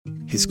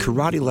his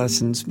karate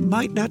lessons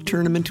might not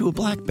turn him into a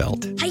black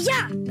belt.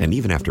 Hi-ya! And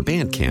even after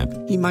band camp,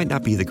 he might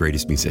not be the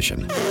greatest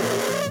musician.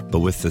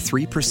 But with the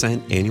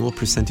 3% annual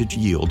percentage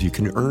yield you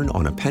can earn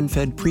on a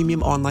PenFed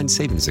premium online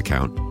savings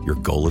account, your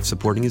goal of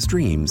supporting his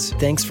dreams...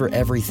 Thanks for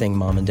everything,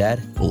 Mom and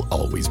Dad. ...will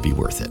always be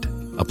worth it.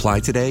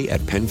 Apply today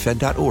at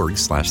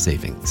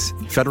PenFed.org/savings.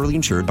 Federally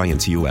insured by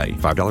NCUA.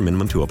 $5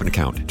 minimum to open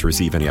account. To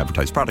receive any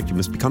advertised product, you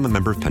must become a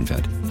member of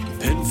PenFed.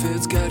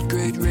 PenFed's got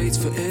great rates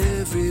for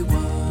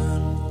everyone.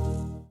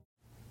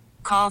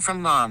 Call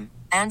from mom.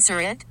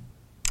 Answer it.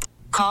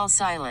 Call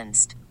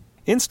silenced.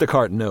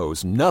 Instacart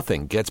knows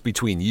nothing gets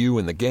between you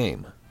and the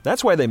game.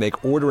 That's why they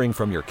make ordering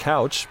from your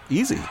couch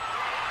easy.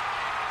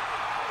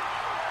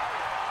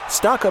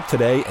 Stock up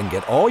today and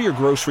get all your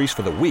groceries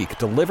for the week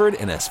delivered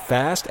in as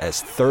fast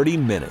as 30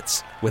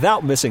 minutes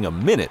without missing a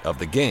minute of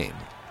the game.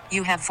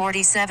 You have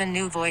 47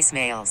 new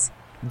voicemails.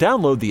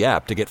 Download the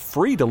app to get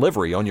free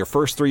delivery on your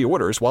first 3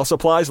 orders while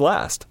supplies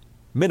last.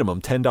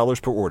 Minimum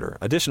 $10 per order.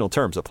 Additional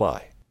terms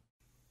apply.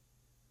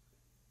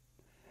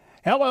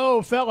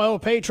 Hello, fellow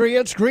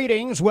patriots.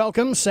 Greetings,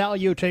 welcome,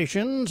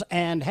 salutations,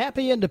 and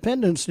happy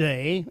Independence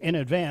Day in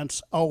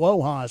advance.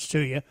 Aloha's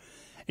to you.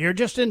 You're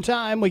just in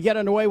time. We get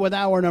underway with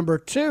hour number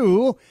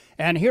 2.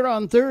 And here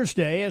on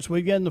Thursday, as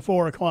we begin the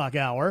 4 o'clock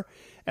hour,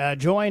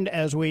 joined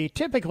as we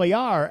typically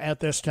are at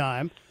this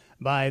time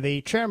by the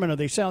chairman of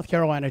the South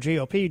Carolina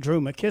GOP, Drew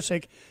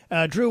McKissick.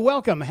 Drew,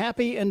 welcome.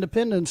 Happy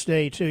Independence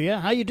Day to you.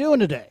 How you doing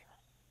today?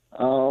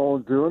 Oh,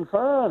 doing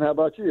fine. How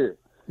about you?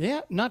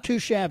 Yeah, not too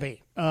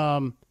shabby.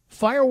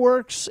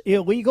 Fireworks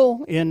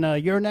illegal in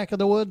your neck of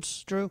the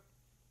woods, Drew?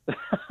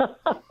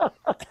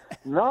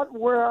 Not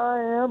where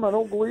I am. I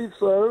don't believe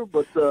so.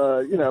 But,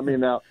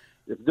 now,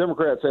 if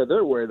Democrats had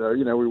their way, though,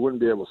 we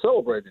wouldn't be able to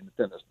celebrate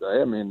Independence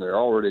Day. I mean, they're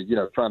already,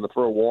 trying to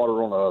throw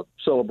water on a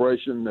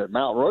celebration at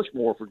Mount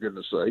Rushmore, for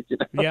goodness sake.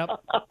 Yep,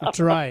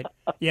 that's right.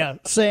 Yeah,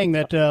 saying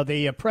that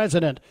the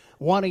president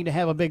wanting to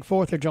have a big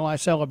 4th of July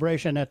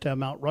celebration at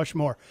Mount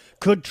Rushmore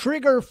could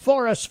trigger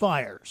forest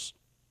fires.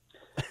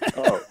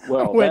 Oh,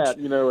 well, that,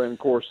 and of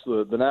course,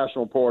 the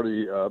National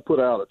Party put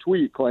out a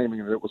tweet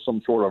claiming that it was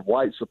some sort of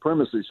white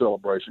supremacy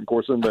celebration. Of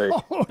course, then they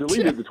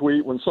deleted the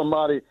tweet when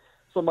somebody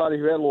who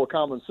had a little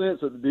common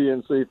sense at the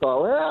DNC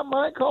thought, well, that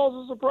might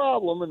cause us a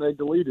problem, and they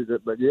deleted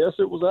it. But, yes,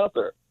 it was out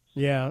there.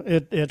 Yeah,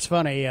 it's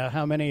funny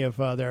how many of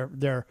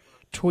their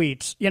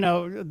tweets,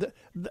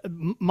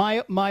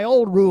 my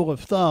old rule of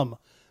thumb,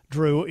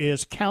 Drew,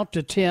 is count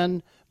to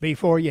 10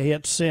 before you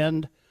hit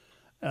send.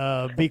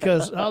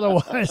 Because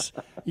otherwise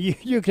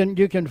you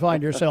can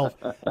find yourself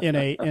in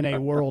a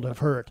world of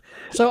hurt.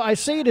 So I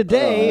see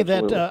today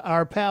that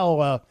our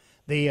pal,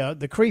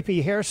 the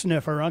creepy hair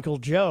sniffer, Uncle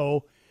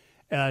Joe,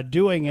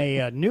 doing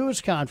a news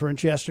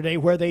conference yesterday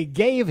where they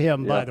gave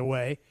him, by the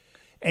way,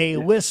 a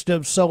list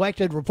of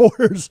selected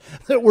reporters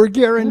that were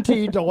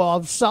guaranteed to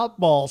lob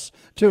softballs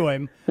to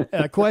him,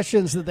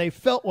 questions that they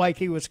felt like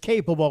he was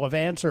capable of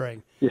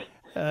answering. Yeah.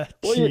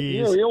 Well,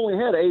 he only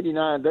had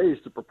 89 days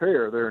to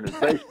prepare there in his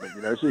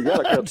basement, so you got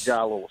to cut the guy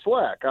a little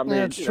slack. I mean,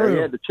 That's true.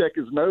 He had to check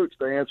his notes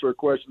to answer a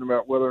question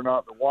about whether or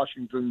not the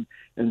Washington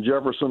and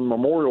Jefferson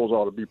memorials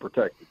ought to be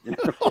protected.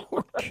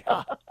 Oh,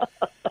 God.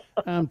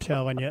 I'm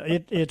telling you,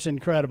 it's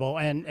incredible.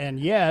 And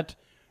yet,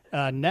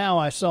 now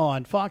I saw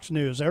on Fox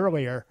News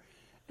earlier,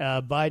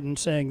 Biden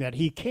saying that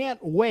he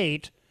can't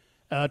wait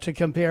to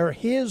compare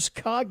his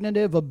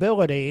cognitive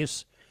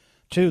abilities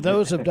to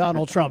those of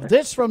Donald Trump.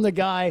 This from the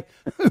guy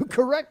who,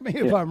 correct me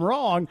if I'm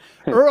wrong,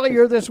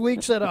 earlier this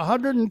week said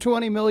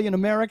 120 million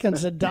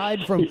Americans had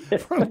died from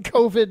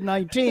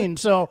COVID-19.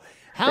 So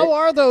how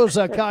are those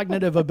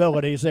cognitive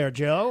abilities there,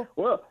 Joe?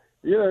 Well,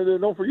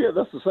 don't forget,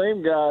 that's the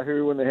same guy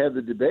who, when they had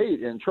the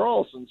debate in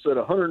Charleston, said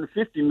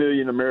 150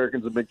 million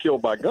Americans have been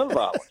killed by gun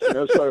violence.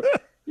 So,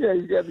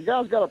 the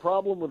guy's got a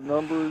problem with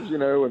numbers,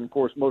 and of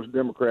course most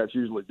Democrats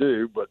usually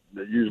do, but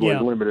they're usually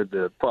limited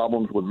to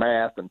problems with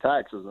math and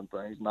taxes and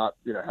things, not,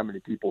 how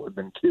many people have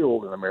been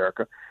killed in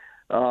America.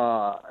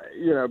 But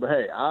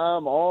hey,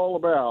 I'm all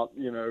about,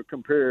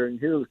 comparing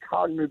his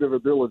cognitive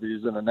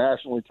abilities in a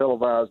nationally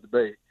televised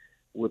debate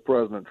with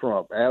President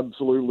Trump.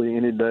 Absolutely,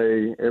 any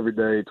day, every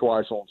day,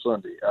 twice on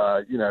Sunday.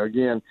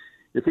 Again,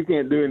 if he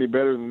can't do any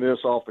better than this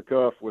off the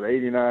cuff with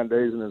 89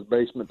 days in his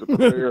basement to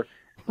prepare,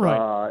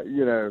 right.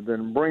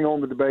 Then bring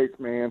on the debates,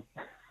 man.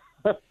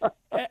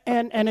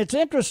 and it's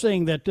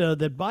interesting that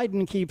that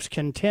Biden keeps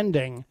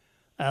contending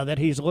that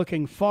he's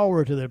looking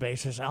forward to the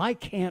debates. I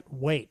can't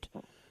wait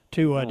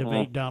to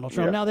debate Donald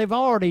Trump. Yeah. Now, they've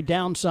already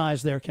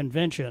downsized their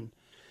convention,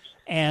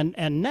 and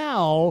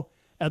now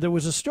there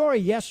was a story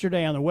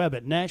yesterday on the web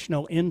at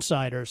National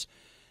Insiders.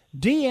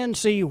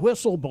 DNC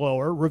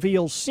whistleblower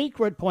reveals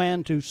secret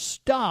plan to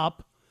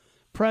stop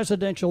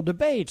presidential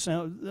debates.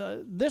 Now,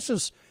 this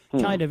is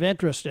kind of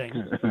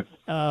interesting.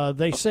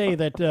 They say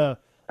that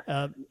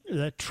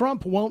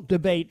Trump won't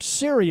debate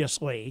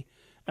seriously.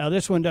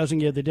 This one doesn't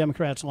give the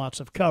Democrats lots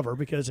of cover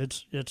because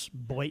it's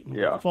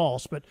blatantly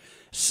false. But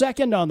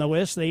second on the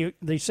list,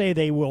 they say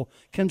they will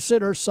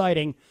consider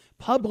citing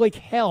public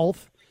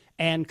health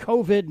and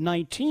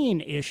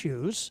COVID-19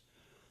 issues.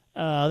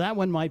 That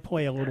one might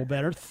play a little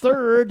better.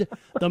 Third,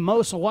 the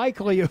most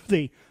likely of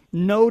the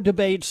no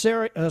debate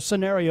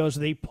scenarios,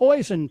 the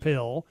poison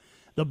pill.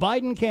 The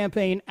Biden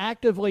campaign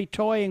actively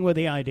toying with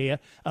the idea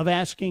of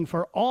asking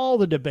for all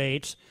the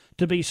debates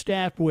to be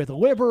staffed with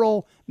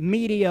liberal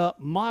media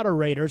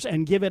moderators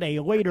and give it a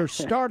later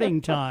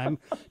starting time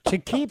to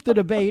keep the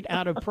debate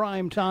out of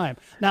prime time.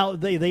 Now,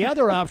 the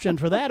other option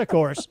for that, of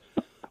course,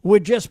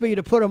 would just be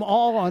to put them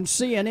all on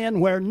CNN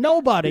where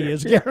nobody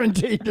is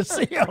guaranteed to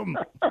see them.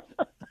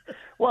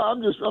 Well,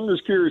 I'm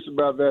just curious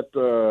about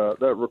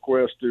that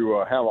request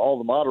to have all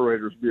the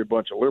moderators be a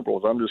bunch of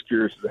liberals. I'm just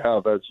curious as to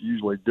how that's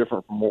usually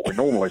different from what we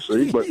normally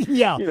see. But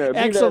yeah,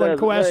 excellent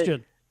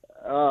question.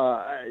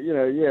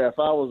 If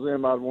I was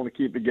them, I'd want to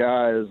keep the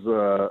guy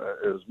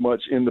as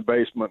much in the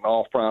basement and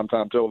off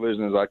primetime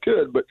television as I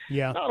could. But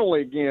not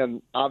only,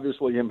 again,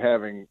 obviously him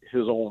having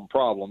his own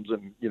problems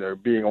and,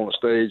 being on the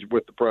stage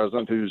with the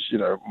president who's,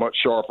 much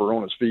sharper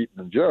on his feet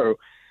than Joe.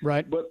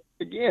 Right. But,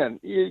 again,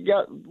 you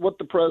got what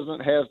the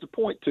president has to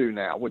point to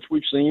now, which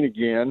we've seen,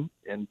 again,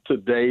 in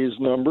today's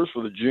numbers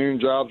for the June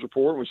jobs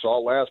report. We saw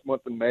last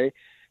month in May.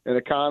 An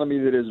economy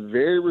that is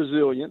very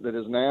resilient, that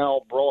has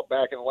now brought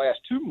back in the last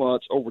 2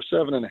 months over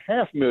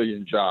 7.5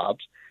 million jobs.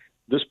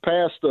 This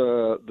past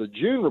the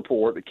June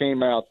report that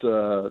came out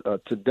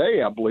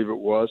today, I believe it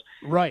was,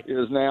 right,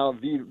 is now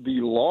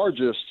the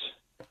largest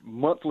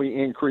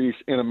monthly increase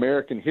in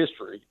American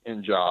history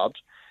in jobs.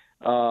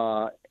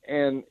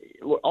 And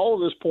all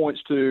of this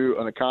points to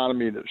an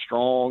economy that's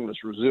strong,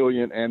 that's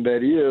resilient, and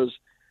that is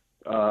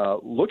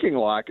looking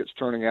like it's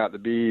turning out to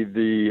be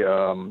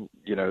the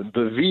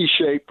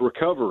V-shaped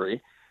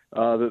recovery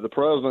that the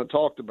president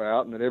talked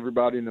about, and that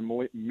everybody in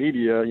the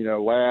media,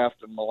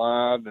 laughed and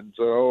maligned and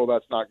said, "Oh,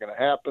 that's not going to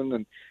happen."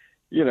 And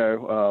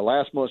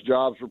last month's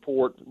jobs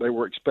report, they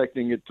were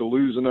expecting it to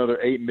lose another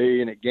 8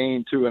 million. It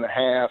gained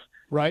 2.5.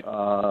 Right.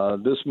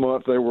 This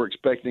month they were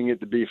expecting it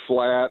to be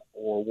flat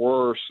or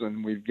worse,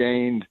 and we've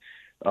gained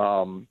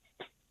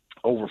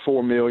over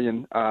 4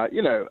 million.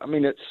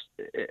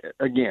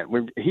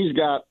 He's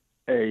got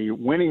a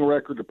winning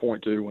record to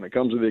point to when it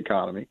comes to the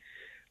economy.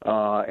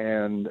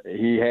 And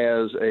he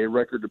has a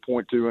record to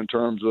point to in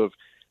terms of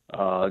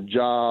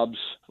jobs,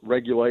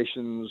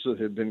 regulations that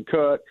have been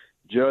cut,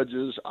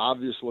 judges,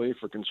 obviously,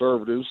 for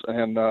conservatives.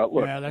 And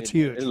look, yeah, that's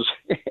huge.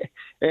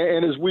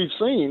 And as we've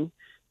seen,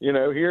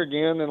 here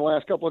again in the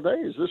last couple of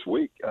days, this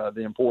week,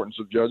 the importance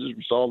of judges.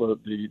 We saw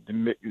we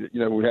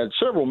had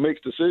several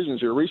mixed decisions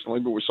here recently,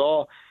 but we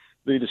saw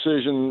the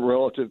decision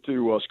relative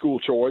to school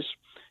choice.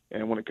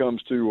 And when it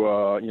comes to,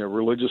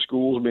 religious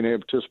schools being able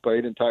to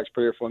participate in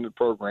taxpayer-funded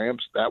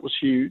programs, that was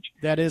huge.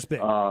 That is big.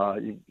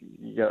 You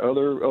got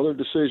other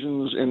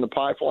decisions in the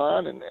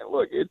pipeline. And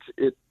look,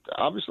 it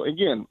obviously,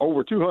 again,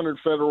 over 200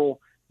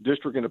 federal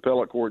district and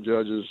appellate court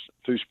judges,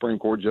 2 Supreme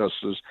Court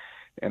justices.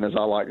 And as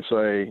I like to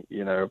say,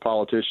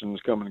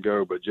 politicians come and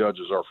go, but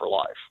judges are for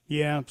life.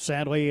 Yeah,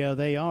 sadly,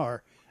 they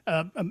are.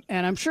 And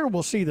I'm sure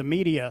we'll see the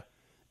media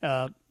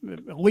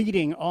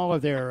leading all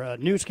of their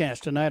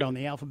newscasts tonight on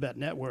the Alphabet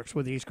networks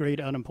with these great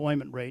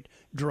unemployment rate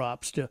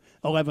drops to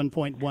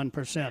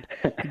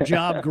 11.1%.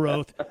 Job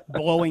growth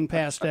blowing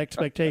past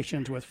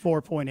expectations with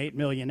 4.8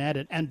 million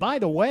added. And by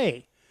the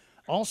way,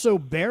 also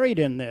buried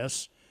in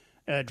this,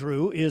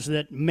 Drew, is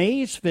that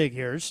May's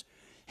figures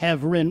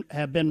have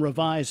been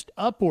revised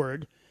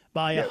upward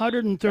by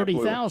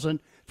 130,000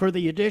 for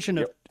the addition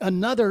of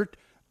another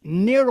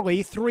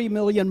nearly 3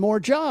 million more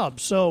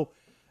jobs. So,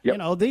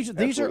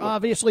 these are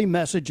obviously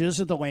messages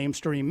that the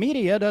lamestream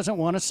media doesn't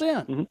want to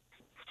send. Mm-hmm.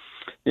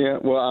 Yeah,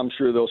 well, I'm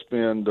sure they'll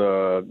spend,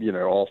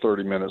 all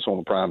 30 minutes on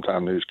the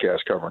primetime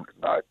newscast covering it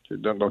tonight.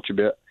 Don't you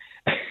bet?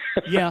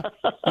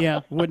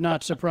 Yeah, would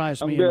not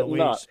surprise me in the least.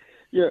 Not.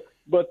 Yeah,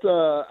 but,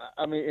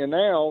 and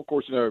now, of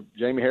course,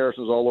 Jamie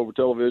Harrison's all over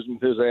television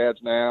with his ads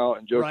now,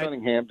 and Joe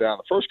Cunningham down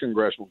the 1st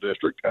Congressional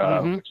District,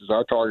 which is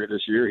our target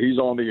this year. He's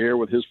on the air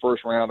with his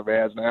first round of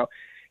ads now.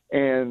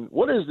 And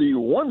what is the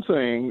one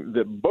thing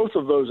that both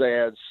of those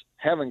ads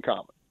have in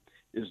common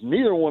is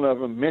neither one of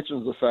them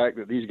mentions the fact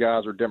that these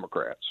guys are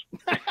Democrats.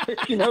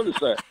 You notice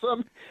that?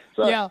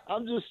 Yeah.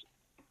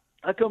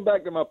 I come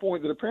back to my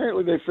point that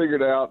apparently they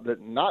figured out that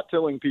not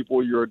telling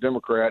people you're a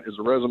Democrat is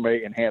a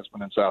resume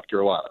enhancement in South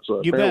Carolina. So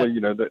apparently,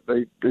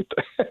 they've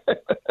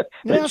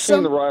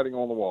seen the writing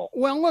on the wall.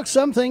 Well, look,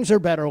 some things are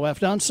better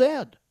left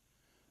unsaid.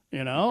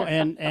 And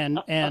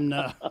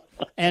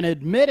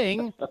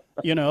admitting,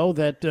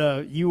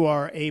 that you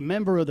are a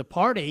member of the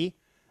party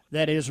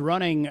that is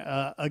running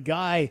a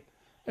guy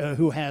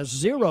who has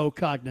zero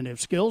cognitive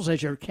skills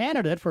as your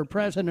candidate for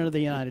president of the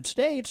United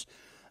States,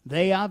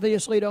 they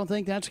obviously don't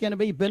think that's going to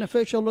be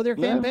beneficial to their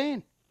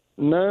campaign.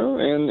 No,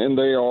 and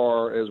they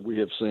are, as we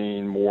have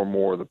seen, more and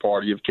more the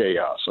party of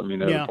chaos. I mean,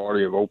 they're the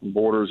party of open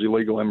borders,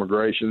 illegal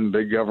immigration,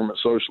 big government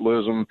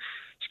socialism,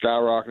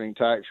 skyrocketing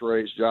tax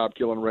rates,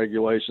 job-killing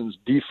regulations,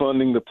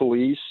 defunding the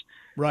police.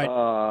 Right.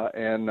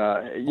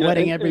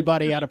 Letting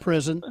everybody out of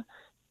prison.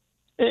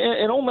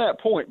 And on that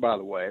point, by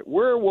the way,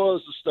 where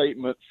was the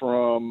statement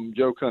from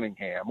Joe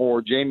Cunningham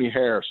or Jamie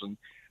Harrison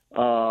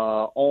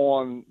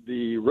on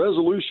the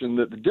resolution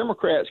that the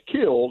Democrats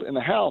killed in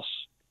the House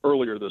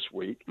earlier this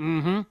week,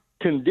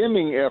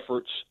 condemning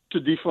efforts to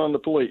defund the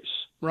police.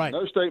 Right.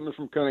 No statement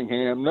from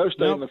Cunningham, no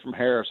statement from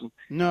Harrison.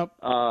 Nope.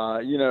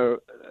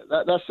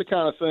 That's the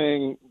kind of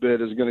thing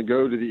that is going to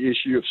go to the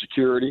issue of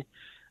security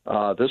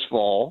this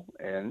fall.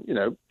 And,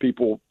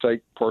 people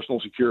take personal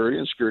security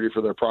and security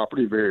for their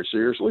property very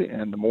seriously.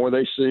 And the more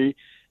they see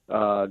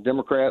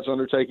Democrats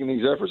undertaking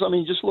these efforts,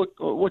 just look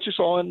what you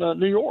saw in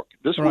New York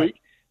this week.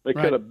 They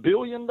cut $1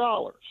 billion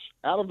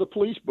out of the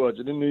police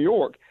budget in New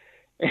York.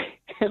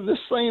 And this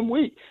same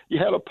week, you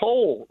had a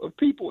poll of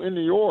people in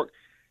New York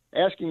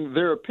asking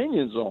their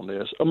opinions on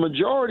this. A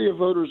majority of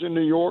voters in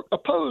New York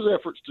oppose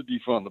efforts to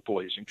defund the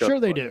police. And sure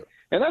they do.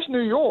 And that's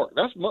New York.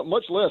 That's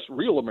much less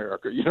real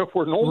America,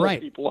 where normal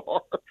people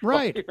are.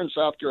 Right. Here in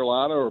South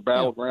Carolina or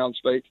battleground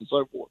states and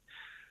so forth.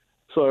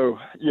 So,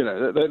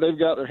 they've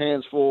got their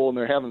hands full, and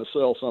they're having to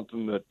sell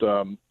something that,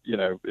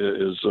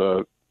 is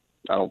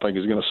I don't think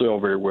is going to sell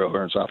very well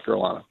here in South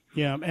Carolina.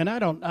 Yeah, and I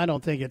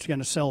don't think it's going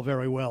to sell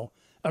very well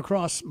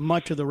across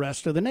much of the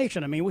rest of the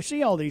nation. We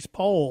see all these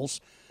polls,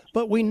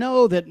 but we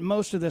know that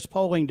most of this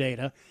polling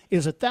data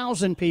is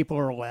 1,000 people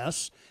or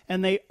less,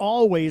 and they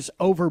always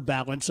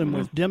overbalance them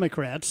with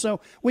Democrats. So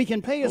we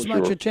can pay as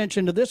much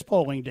attention to this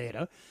polling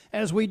data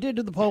as we did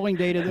to the polling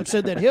data that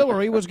said that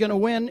Hillary was going to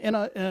win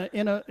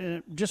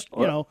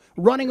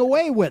running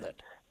away with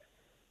it.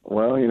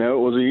 Well, it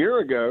was a year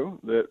ago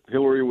that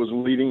Hillary was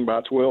leading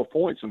by 12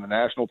 points in the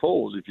national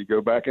polls. If you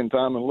go back in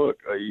time and look,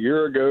 a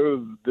year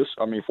ago,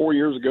 4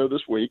 years ago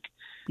this week,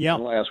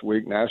 and last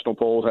week, national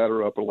polls had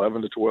her up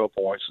 11 to 12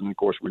 points. And, of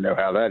course, we know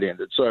how that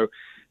ended. So,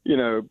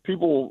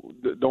 people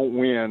don't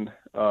win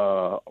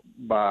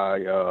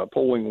by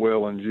polling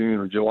well in June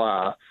or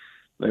July.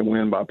 They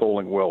win by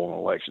polling well on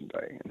Election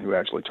Day and who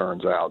actually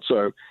turns out.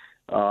 So,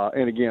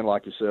 and again,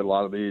 like you said, a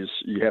lot of these,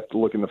 you have to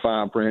look in the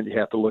fine print. You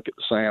have to look at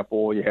the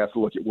sample. You have to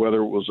look at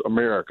whether it was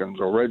Americans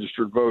or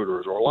registered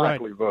voters or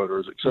likely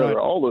voters, et cetera. Right.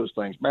 All those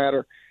things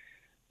matter,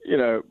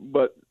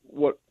 but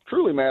what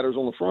truly matters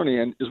on the front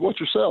end is what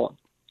you're selling.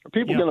 Are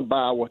people going to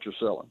buy what you're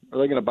selling? Are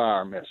they going to buy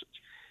our message?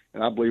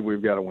 And I believe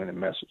we've got a winning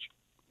message.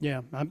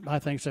 Yeah, I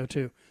think so,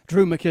 too.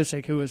 Drew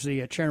McKissick, who is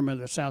the chairman of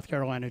the South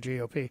Carolina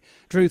GOP.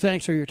 Drew,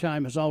 thanks for your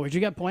time, as always.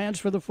 You got plans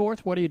for the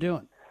 4th? What are you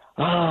doing?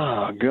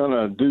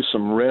 Gonna do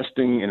some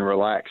resting and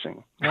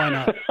relaxing. Why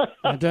not?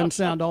 It doesn't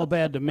sound all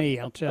bad to me,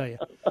 I'll tell you.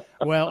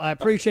 Well, I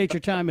appreciate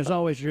your time as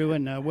always, Drew,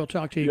 and we'll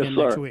talk to you again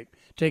next week.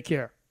 Take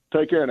care.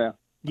 Take care now.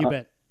 You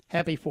bet.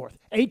 Happy 4th.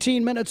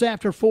 18 minutes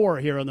after 4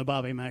 here on the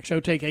Bobby Mack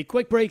Show. Take a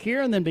quick break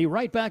here and then be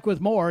right back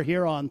with more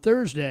here on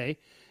Thursday.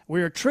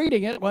 We're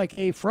treating it like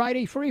a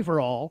Friday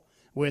free-for-all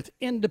with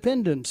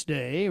Independence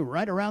Day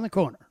right around the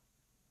corner.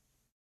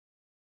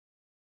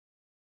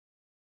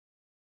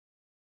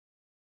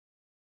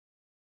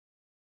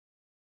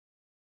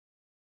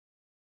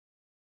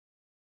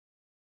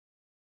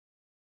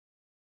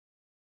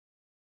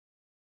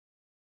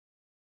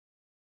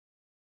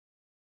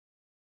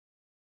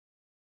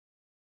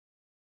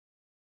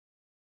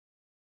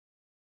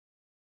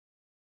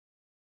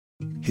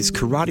 His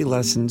karate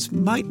lessons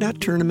might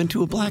not turn him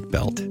into a black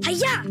belt.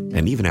 Hi-ya!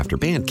 And even after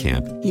band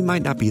camp, he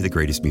might not be the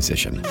greatest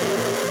musician.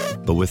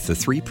 But with the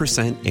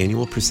 3%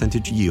 annual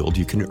percentage yield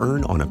you can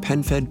earn on a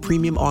PenFed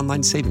premium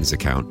online savings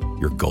account,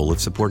 your goal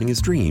of supporting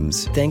his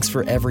dreams... Thanks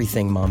for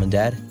everything, Mom and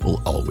Dad.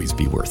 ...will always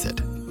be worth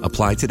it.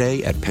 Apply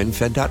today at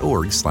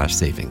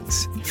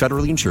PenFed.org/savings.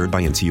 Federally insured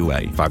by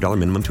NCUA. $5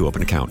 minimum to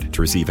open account.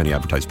 To receive any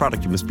advertised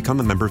product, you must become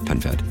a member of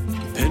PenFed.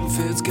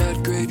 PenFed's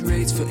got great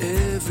rates for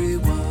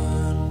everyone.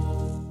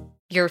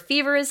 Your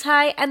fever is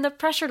high and the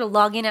pressure to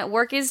log in at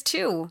work is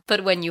too.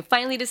 But when you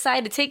finally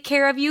decide to take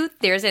care of you,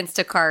 there's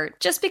Instacart.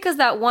 Just because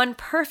that one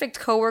perfect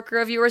coworker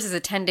of yours is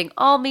attending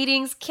all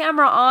meetings,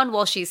 camera on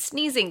while she's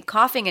sneezing,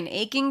 coughing, and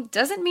aching,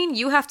 doesn't mean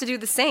you have to do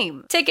the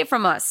same. Take it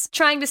from us.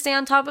 Trying to stay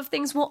on top of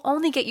things will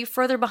only get you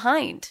further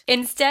behind.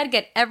 Instead,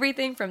 get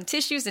everything from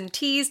tissues and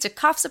teas to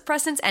cough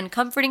suppressants and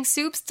comforting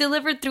soups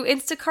delivered through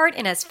Instacart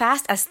in as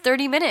fast as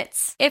 30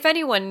 minutes. If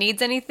anyone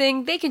needs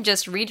anything, they can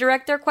just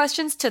redirect their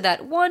questions to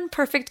that one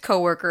perfect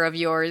coworker of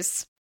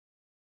yours.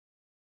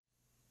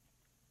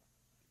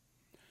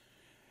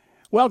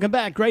 Welcome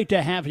back. Great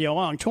to have you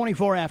along.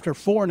 24 after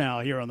 4 now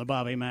here on the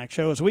Bobby Mack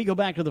Show. As we go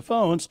back to the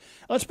phones,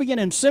 let's begin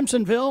in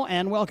Simpsonville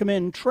and welcome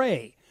in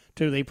Trey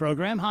to the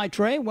program. Hi,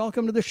 Trey.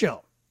 Welcome to the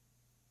show.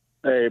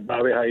 Hey,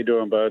 Bobby. How you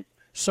doing, bud?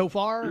 So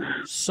far,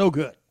 so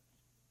good.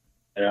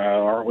 Yeah,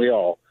 aren't we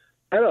all?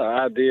 I had an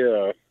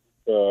idea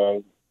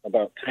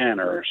about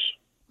Tanner's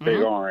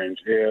Big Orange.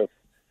 If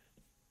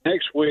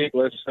next week,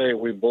 let's say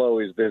we blow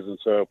his business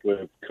up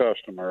with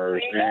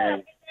customers,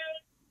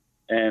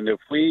 and if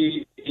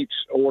we each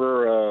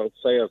order,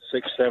 say, a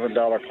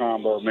 $6-7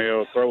 combo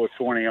meal, throw a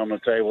 20 on the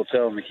table,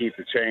 tell them to keep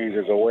the change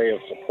as a way of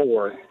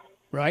support.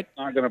 Right.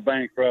 Not going to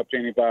bankrupt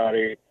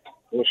anybody.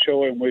 We'll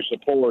show him we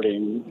support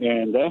him,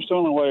 and that's the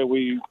only way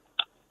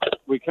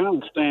we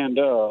kind of stand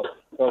up,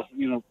 because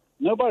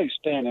nobody's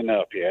standing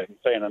up yet and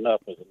saying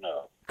enough is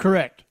enough.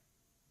 Correct.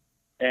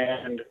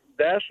 And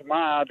that's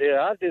my idea.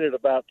 I did it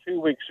about 2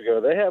 weeks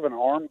ago. They have an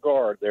armed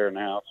guard there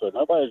now, so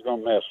nobody's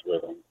going to mess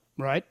with them.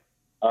 Right.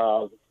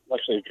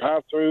 Let's say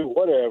drive through,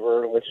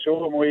 whatever. Let's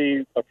show him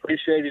we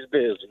appreciate his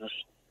business.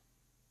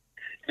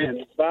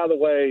 And by the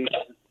way,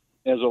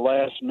 as a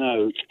last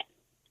note,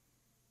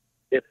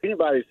 if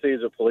anybody sees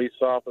a police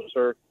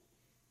officer,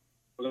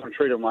 we're going to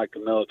treat them like the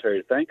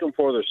military. Thank them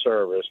for their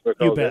service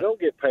because they don't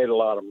get paid a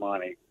lot of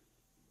money.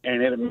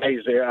 And it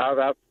amazes me.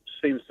 I've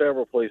seen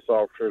several police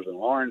officers in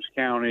Orange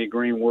County,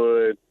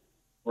 Greenwood,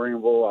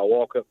 Greenville. I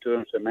walk up to them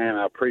and say, man,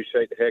 I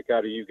appreciate the heck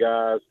out of you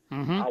guys.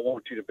 I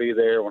want you to be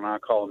there when I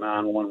call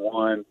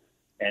 911.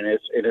 And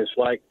it's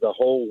like the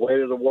whole weight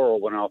of the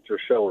world went off their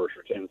shoulders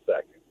for 10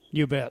 seconds.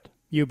 You bet.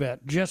 You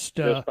bet. Just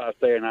by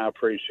saying I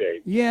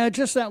appreciate. Yeah,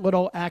 just that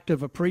little act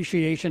of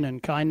appreciation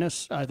and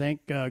kindness, I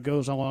think,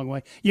 goes a long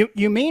way.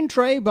 You mean,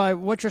 Trey, by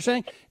what you're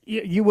saying,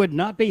 you would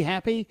not be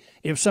happy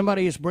if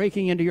somebody is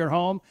breaking into your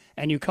home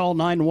and you call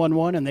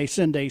 911 and they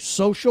send a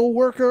social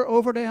worker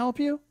over to help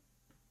you?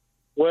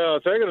 Well,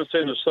 if they're going to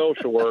send a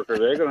social worker,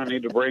 they're going to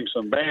need to bring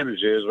some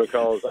bandages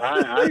because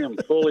I am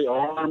fully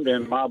armed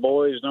and my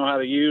boys know how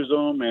to use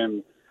them,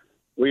 and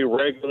we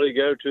regularly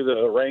go to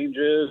the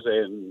ranges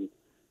and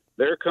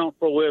they're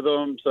comfortable with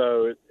them,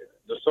 so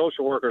the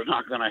social worker's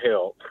not going to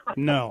help.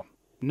 No,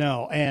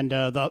 and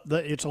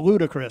it's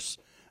ludicrous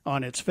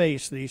on its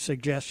face, these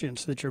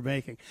suggestions that you're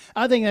making.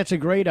 I think that's a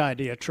great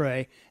idea,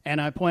 Trey,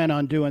 and I plan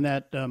on doing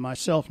that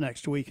myself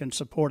next week and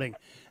supporting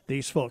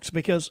these folks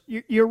because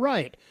you're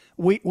right.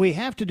 We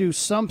have to do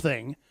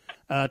something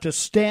to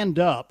stand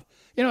up.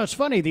 You know, it's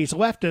funny, these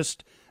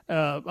leftists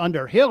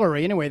under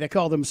Hillary, anyway, they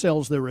call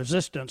themselves the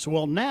resistance.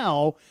 Well,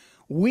 now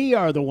we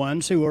are the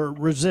ones who are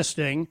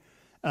resisting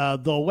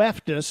the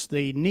leftists,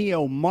 the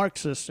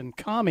neo-Marxists and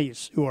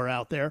commies who are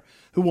out there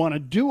who want to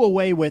do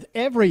away with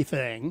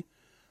everything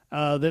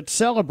that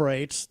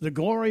celebrates the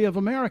glory of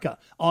America.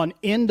 On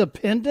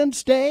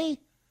Independence Day?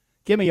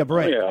 Give me a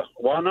break. Oh, yeah,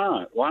 why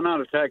not? Why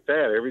not attack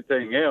that,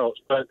 everything else?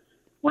 But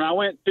when I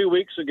went 2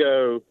 weeks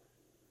ago,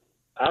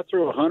 I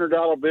threw a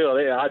 $100 bill.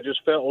 I just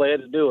felt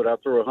led to do it. I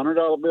threw a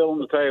 $100 bill on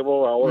the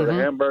table. I ordered a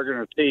hamburger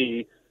and a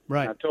tea.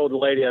 Right. I told the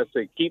lady, I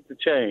said, keep the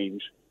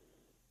change.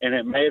 And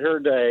it made her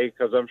day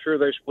because I'm sure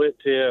they split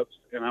tips.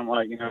 And I'm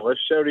like, let's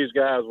show these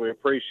guys we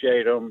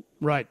appreciate them.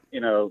 Right.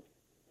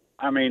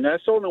 I mean,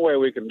 that's the only way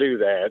we can do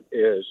that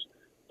is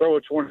throw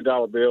a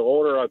 $20 bill,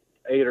 order a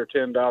 $8 or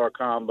 $10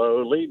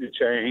 combo, leave the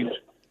change,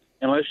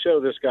 and let's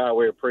show this guy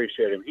we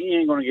appreciate him. He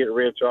ain't going to get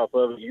rich off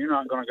of it. You're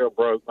not going to go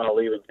broke by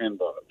leaving $10.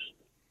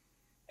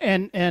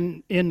 And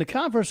in the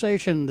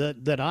conversation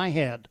that I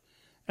had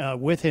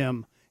with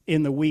him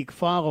in the week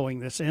following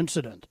this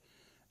incident,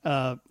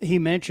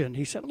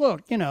 he said,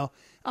 look,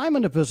 I'm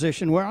in a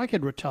position where I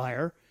could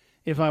retire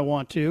if I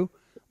want to,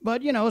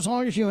 but, as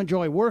long as you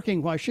enjoy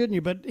working, why shouldn't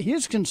you? But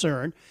his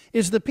concern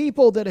is the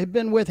people that have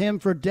been with him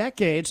for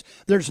decades.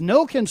 There's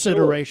no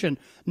consideration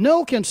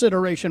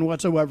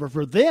whatsoever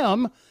for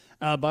them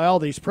by all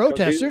these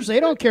protesters. They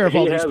don't care if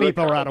all these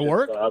people are out of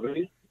work.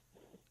 Bobby.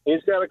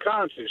 He's got a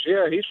conscience.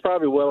 Yeah, he's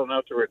probably well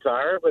enough to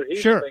retire, but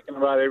he's thinking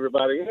about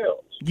everybody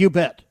else. You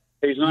bet.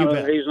 He's not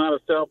a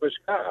selfish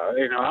guy.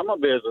 I'm a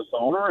business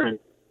owner, and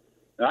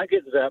I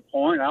get to that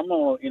point, I'm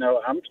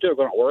still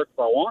going to work if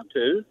I want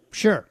to.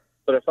 Sure.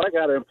 But if I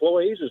got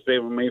employees that's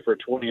been with me for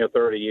 20 or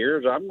 30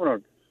 years, I'm going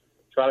to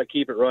try to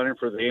keep it running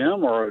for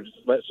them or just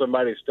let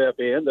somebody step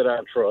in that I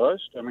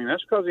trust. I mean,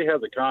 that's because he has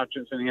a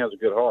conscience and he has a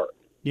good heart.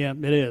 Yeah,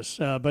 it is.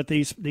 But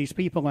these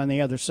people on the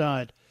other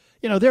side,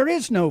 there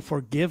is no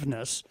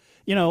forgiveness.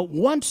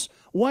 Once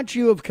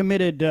you have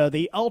committed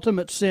the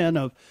ultimate sin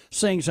of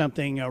saying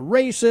something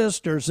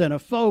racist or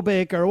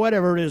xenophobic or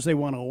whatever it is they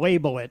want to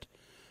label it,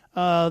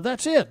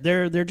 that's it.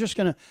 They're just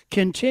going to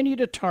continue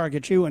to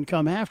target you and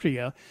come after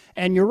you.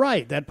 And you're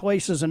right. That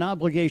places an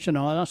obligation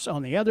on us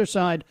on the other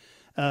side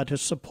to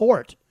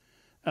support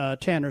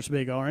Tanner's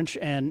Big Orange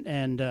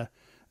and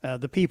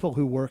the people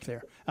who work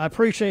there. I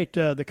appreciate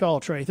the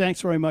call, Trey.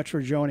 Thanks very much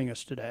for joining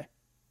us today.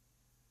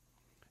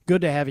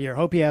 Good to have you here.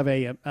 Hope you have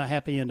a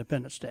happy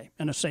Independence Day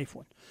and a safe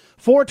one.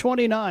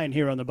 4:29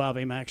 here on the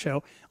Bobby Mack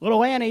Show.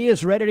 Little Annie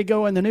is ready to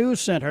go in the news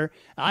center.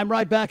 I'm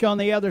right back on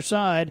the other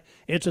side.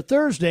 It's a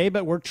Thursday,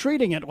 but we're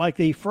treating it like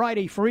the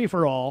Friday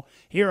free-for-all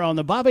here on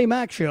the Bobby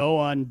Mack Show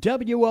on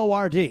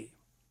WORD.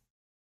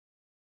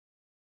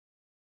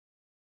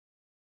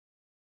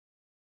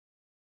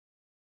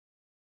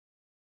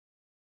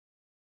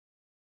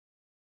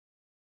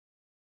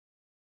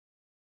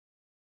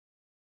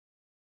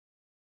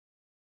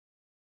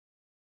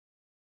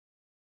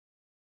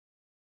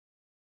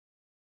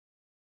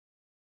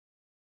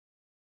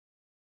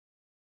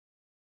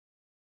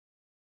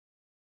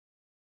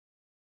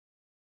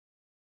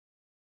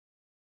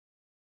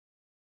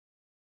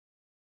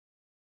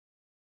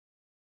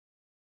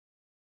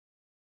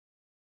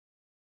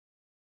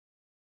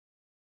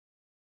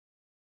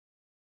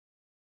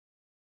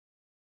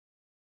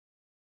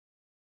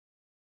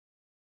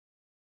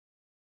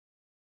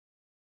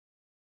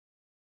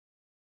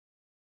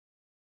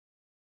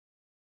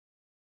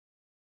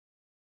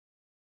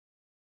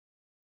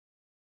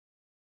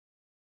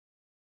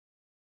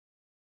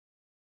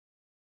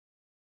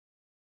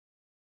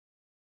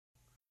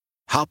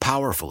 How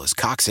powerful is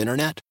Cox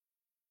Internet?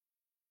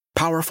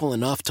 Powerful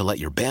enough to let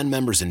your band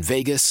members in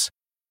Vegas,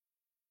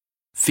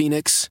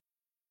 Phoenix,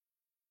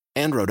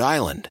 and Rhode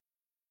Island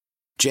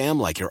jam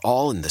like you're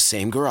all in the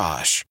same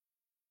garage.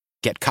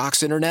 Get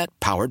Cox Internet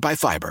powered by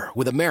fiber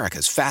with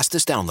America's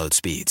fastest download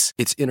speeds.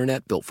 It's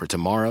internet built for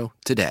tomorrow,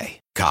 today.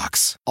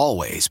 Cox,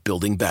 always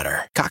building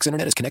better. Cox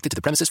Internet is connected to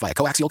the premises via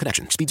coaxial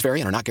connection. Speeds vary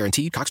and are not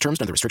guaranteed. Cox terms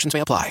and other restrictions may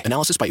apply.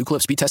 Analysis by Ookla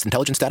of Speed Test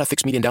Intelligence Data.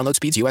 Fixed median download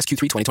speeds. US Q3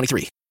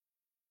 2023.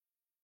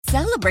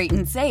 Celebrate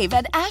and save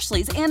at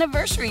Ashley's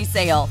Anniversary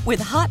Sale. With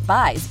Hot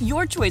Buys,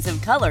 your choice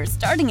of colors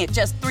starting at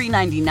just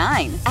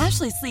 $3.99.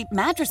 Ashley Sleep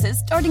mattresses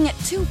starting at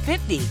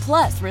 $2.50.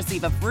 Plus,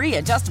 receive a free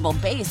adjustable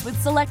base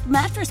with select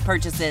mattress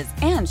purchases.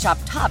 And shop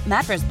top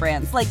mattress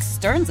brands like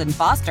Stearns &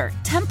 Foster,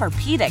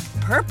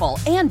 Tempur-Pedic, Purple,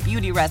 and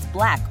Beautyrest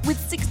Black with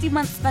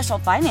 60-month special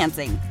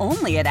financing.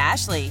 Only at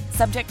Ashley.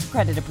 Subject to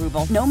credit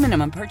approval. No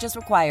minimum purchase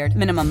required.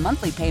 Minimum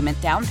monthly payment,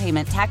 down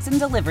payment, tax, and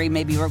delivery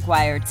may be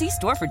required. See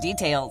store for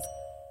details.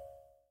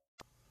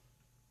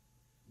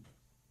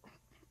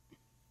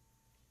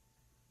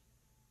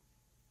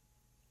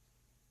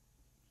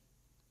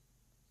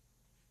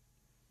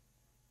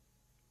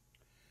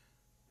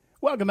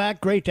 Welcome back.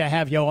 Great to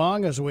have you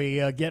along as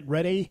we get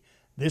ready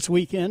this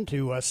weekend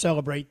to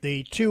celebrate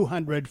the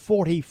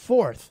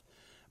 244th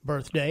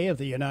birthday of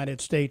the United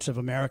States of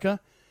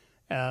America.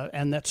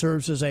 And that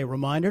serves as a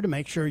reminder to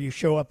make sure you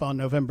show up on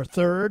November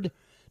 3rd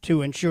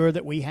to ensure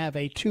that we have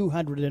a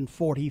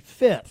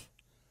 245th.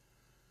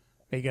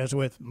 Because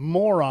with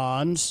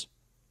morons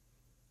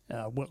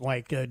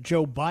like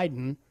Joe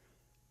Biden,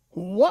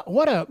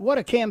 what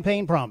a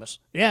campaign promise.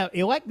 Yeah,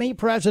 elect me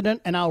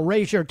president and I'll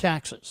raise your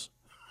taxes.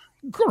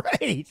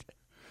 Great.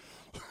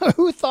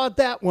 Who thought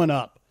that one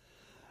up?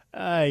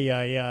 But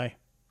if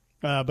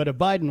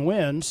Biden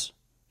wins,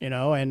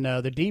 and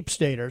the deep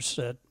staters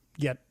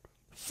get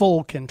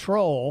full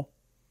control,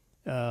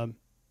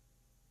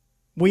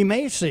 we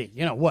may see,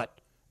 they're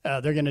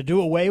going to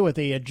do away with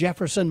the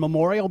Jefferson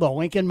Memorial, the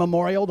Lincoln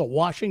Memorial, the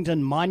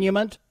Washington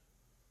Monument,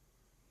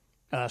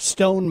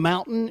 Stone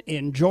Mountain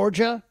in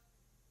Georgia.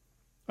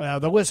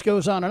 The list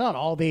goes on and on.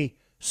 All the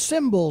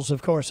symbols,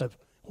 of course, of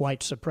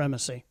white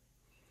supremacy.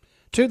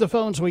 To the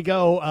phones we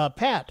go.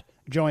 Pat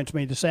joins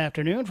me this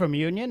afternoon from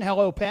Union.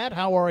 Hello, Pat.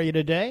 How are you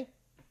today?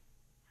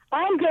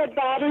 I'm good,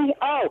 Bobby.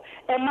 Oh,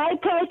 and my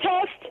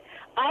protest,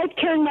 I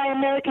turned my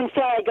American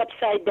flag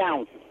upside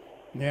down.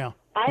 Yeah.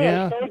 I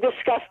am so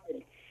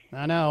disgusted.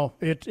 I know.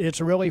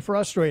 It's really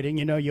frustrating.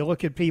 You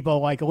look at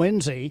people like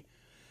Lindsay,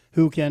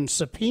 who can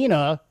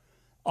subpoena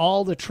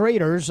all the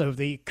traitors of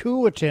the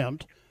coup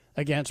attempt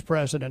against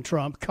President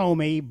Trump,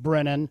 Comey,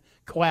 Brennan,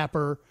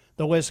 Clapper.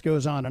 The list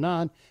goes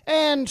on,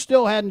 and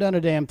still hadn't done a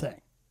damn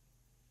thing.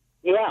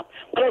 Yeah,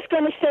 but it's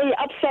going to stay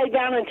upside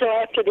down until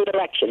after the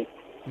election.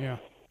 Yeah,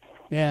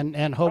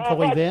 and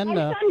hopefully then...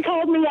 My son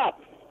called me up.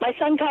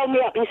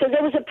 He said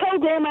there was a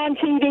program on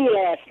TV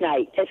last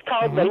night. It's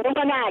called The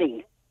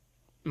Illuminati.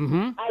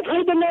 Mm-hmm. I've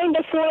heard the name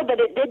before, but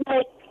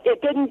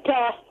it didn't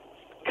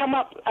come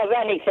up of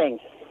anything.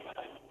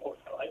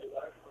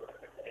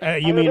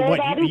 You mean what?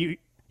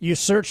 You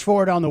searched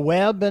for it on the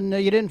web and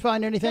you didn't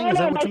find anything? No, Is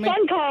that what you mean? My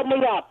son called me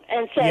up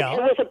and said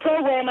it was a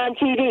program on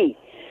TV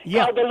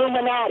called The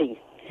Illuminati.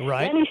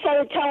 Right. And he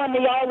started telling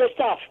me all this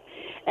stuff.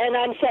 And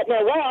I'm sitting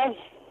there, well,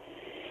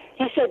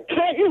 he said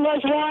Clinton was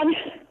one,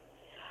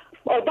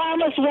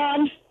 Obama's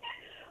one,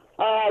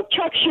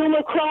 Chuck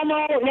Schumer,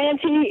 Cuomo,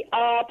 Nancy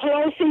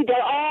Pelosi,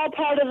 they're all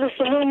part of this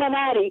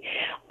Illuminati.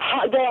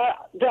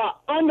 The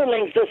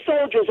underlings, the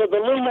soldiers of the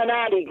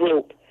Illuminati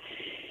group.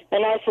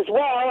 And I said,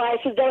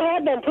 they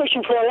have been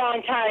pushing for a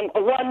long time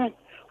a one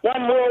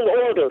world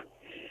order.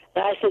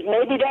 And I said,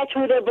 maybe that's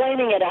who they're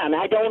blaming it on.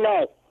 I don't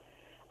know.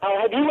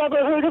 Have you ever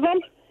heard of them?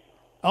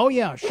 Oh,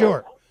 yeah,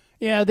 sure.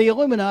 Yeah, the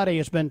Illuminati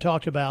has been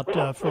talked about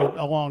for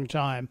a long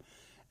time.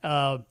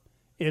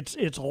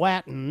 It's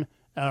Latin,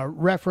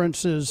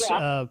 references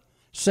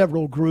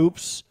several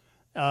groups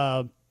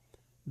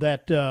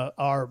that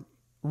are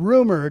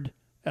rumored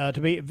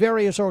to be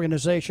various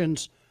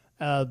organizations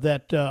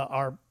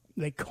that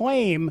they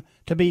claim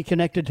to be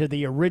connected to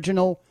the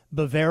original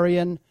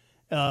Bavarian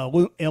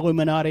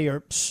Illuminati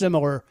or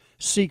similar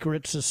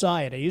secret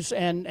societies,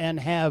 and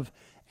have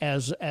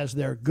as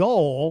their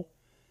goal,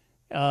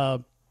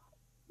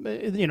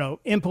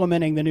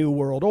 implementing the New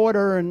World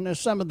Order and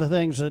some of the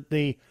things that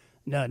the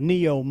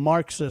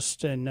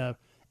neo-Marxist and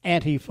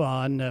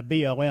Antifa and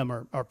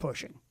BLM are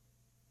pushing.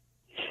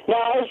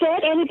 Now, is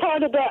that any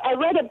part of I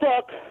read a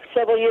book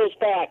several years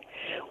back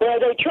where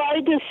they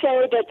tried to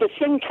say that the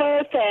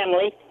Sinclair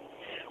family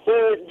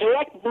were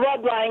direct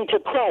bloodline to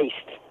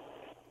Christ.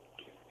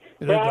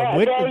 They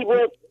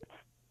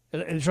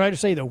tried to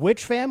say the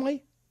which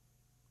family?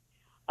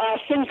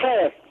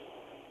 Sinclair.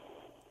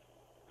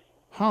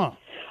 Huh.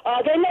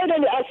 They made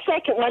a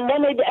second one.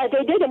 Then they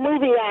did a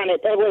movie on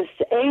it. It was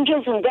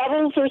Angels and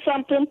Devils or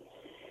something.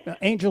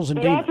 Angels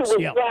and Demons. Demons.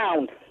 Was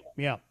Brown.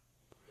 Yeah.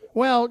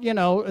 Well,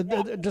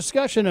 the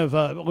discussion of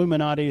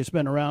Illuminati has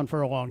been around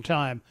for a long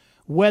time,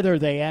 whether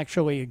they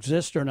actually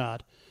exist or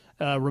not.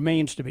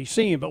 remains to be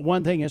seen. But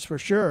one thing is for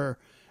sure,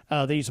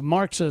 these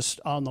Marxists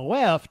on the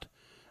left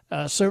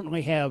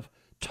certainly have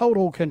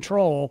total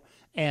control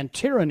and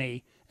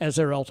tyranny as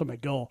their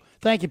ultimate goal.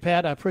 Thank you,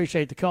 Pat. I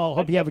appreciate the call.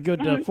 Hope you have a good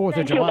 4th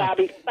of July.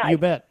 Bobby. Bye. You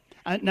bet.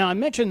 Now, I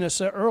mentioned this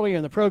earlier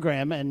in the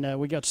program, and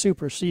we got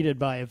superseded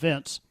by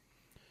events.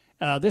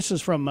 This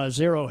is from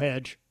Zero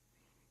Hedge.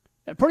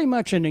 Pretty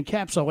much an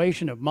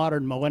encapsulation of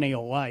modern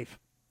millennial life.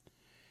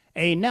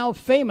 A now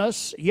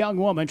famous young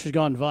woman, she's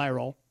gone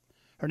viral,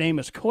 her name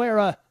is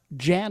Clara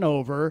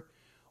Janover,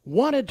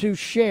 wanted to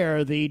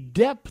share the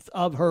depth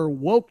of her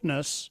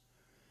wokeness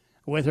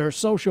with her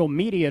social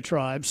media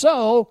tribe.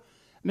 So,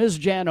 Ms.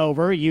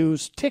 Janover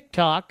used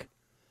TikTok,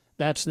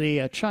 that's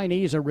the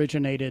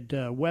Chinese-originated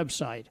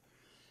website,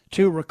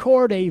 to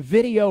record a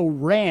video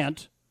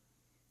rant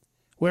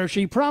where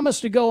she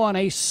promised to go on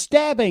a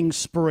stabbing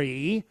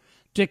spree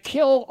to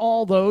kill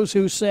all those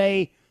who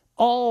say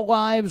all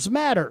lives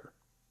matter.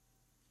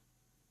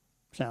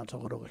 Sounds a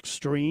little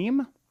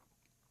extreme.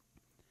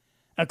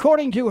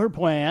 According to her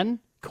plan,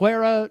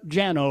 Clara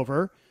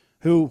Janover,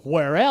 who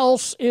where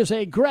else is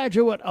a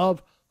graduate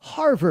of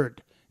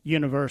Harvard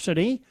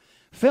University,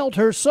 felt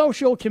her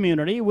social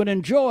community would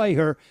enjoy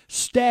her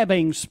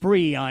stabbing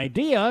spree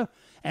idea,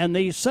 and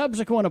the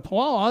subsequent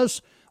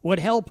applause would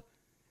help,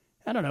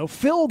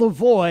 fill the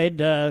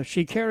void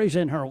she carries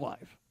in her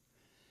life.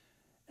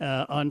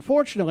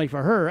 Unfortunately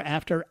for her,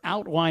 after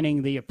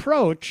outlining the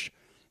approach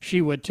she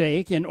would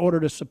take in order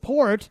to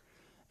support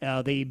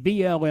the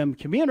BLM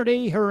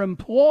community, her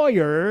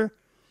employer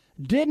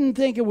didn't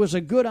think it was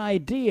a good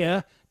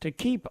idea to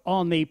keep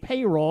on the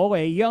payroll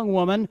a young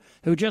woman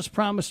who just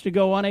promised to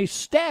go on a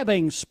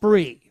stabbing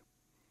spree.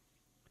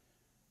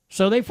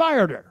 So they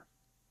fired her.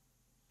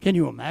 Can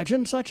you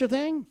imagine such a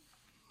thing?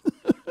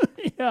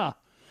 Yeah.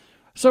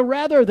 So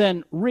rather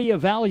than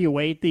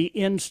reevaluate the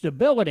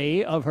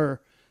instability of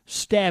her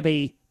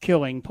stabby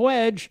killing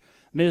pledge,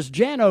 Ms.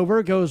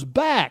 Janover goes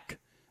back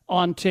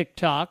on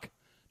TikTok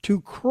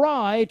to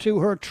cry to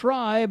her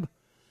tribe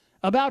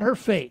about her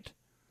fate,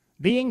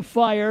 being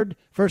fired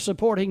for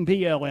supporting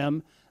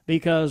BLM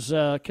because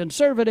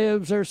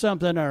conservatives or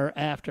something are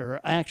after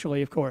her.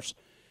 Actually, of course,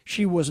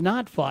 she was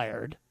not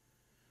fired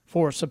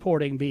for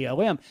supporting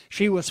BLM.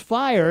 She was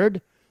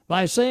fired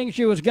by saying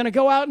she was going to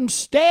go out and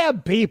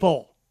stab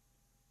people.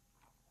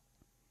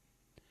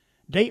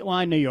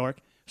 Dateline New York,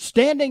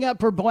 standing up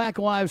for Black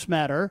Lives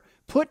Matter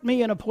put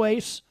me in a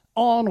place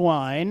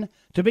online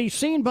to be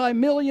seen by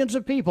millions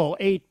of people,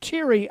 a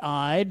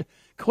teary-eyed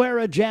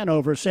Clara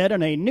Janover said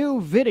in a new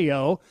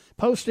video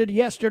posted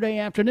yesterday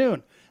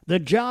afternoon. The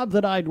job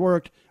that I'd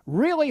worked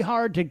really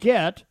hard to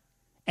get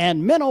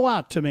and meant a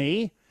lot to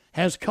me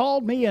has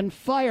called me and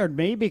fired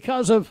me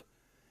because of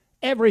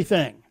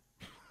everything.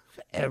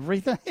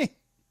 Everything?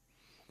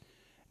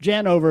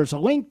 Janover's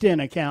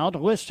LinkedIn account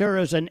lists her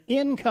as an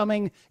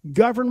incoming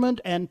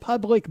government and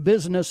public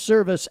business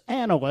service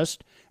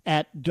analyst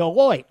at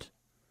Deloitte.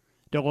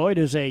 Deloitte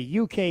is a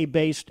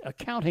UK-based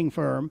accounting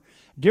firm.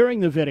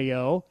 During the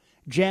video,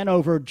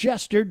 Janover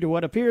gestured to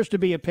what appears to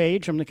be a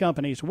page from the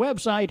company's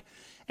website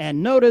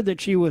and noted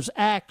that she was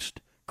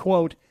asked,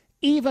 quote,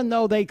 even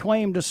though they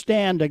claim to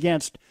stand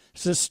against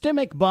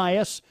systemic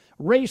bias,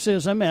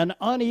 racism, and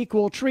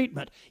unequal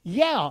treatment.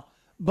 Yeah,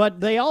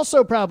 but they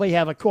also probably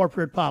have a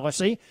corporate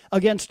policy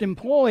against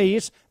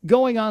employees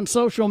going on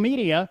social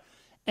media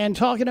and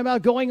talking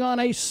about going on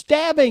a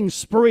stabbing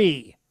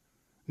spree,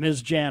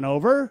 Ms.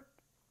 Janover.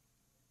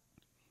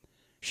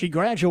 She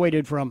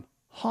graduated from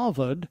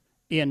Harvard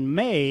in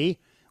May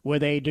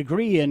with a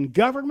degree in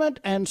government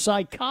and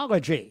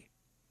psychology.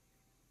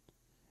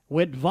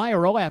 Went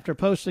viral after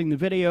posting the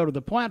video to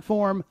the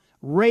platform,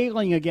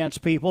 railing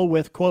against people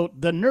with, quote,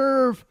 the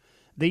nerve,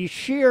 the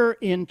sheer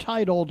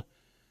entitled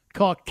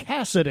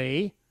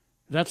caucasity,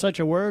 that's such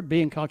a word,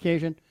 being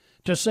Caucasian,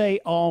 to say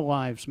all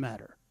lives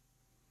matter.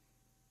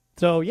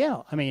 So,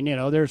 yeah,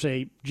 there's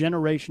a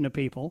generation of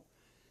people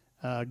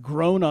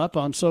grown up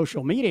on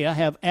social media,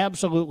 have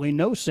absolutely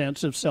no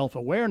sense of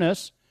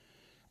self-awareness,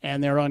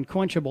 and their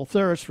unquenchable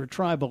thirst for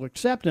tribal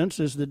acceptance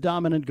is the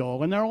dominant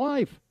goal in their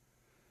life.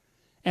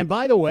 And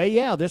by the way,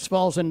 yeah, this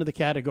falls into the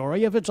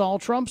category of it's all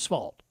Trump's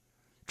fault.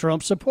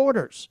 Trump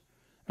supporters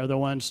are the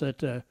ones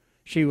that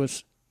she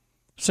was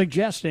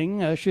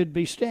suggesting should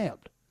be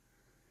stabbed.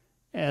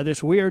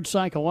 This weird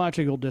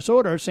psychological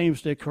disorder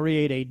seems to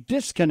create a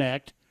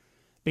disconnect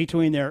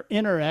between their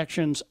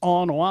interactions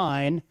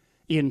online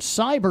in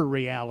cyber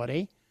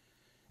reality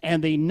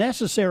and the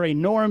necessary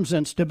norms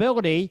and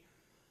stability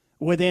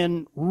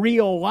within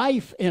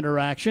real-life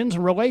interactions,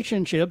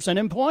 relationships, and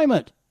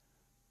employment.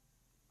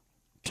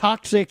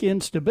 Toxic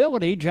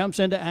instability jumps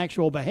into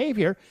actual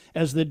behavior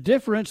as the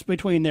difference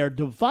between their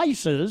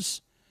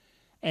devices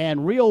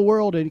and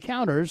real-world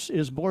encounters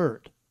is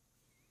blurred.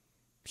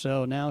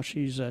 So now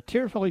she's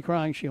tearfully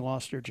crying she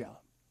lost her job.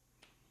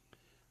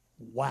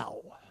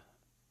 Wow.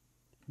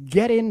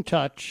 Get in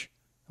touch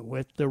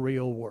with the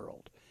real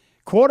world.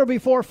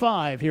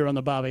 5:15 here on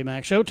the Bobby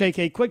Mack Show. Take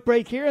a quick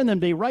break here and then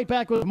be right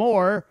back with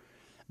more.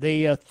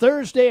 the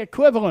Thursday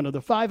equivalent of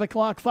the 5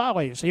 o'clock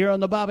Follies here on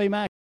the Bobby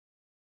Mack.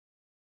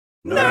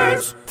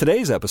 Nerds!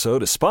 Today's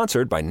episode is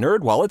sponsored by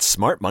NerdWallet's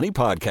Smart Money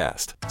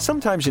Podcast.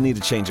 Sometimes you need a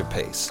change of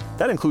pace.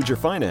 That includes your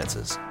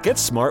finances. Get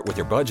smart with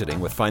your budgeting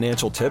with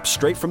financial tips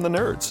straight from the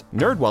nerds.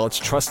 NerdWallet's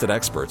trusted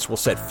experts will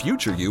set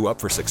future you up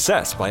for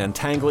success by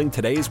untangling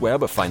today's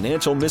web of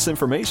financial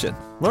misinformation.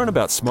 Learn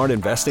about smart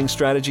investing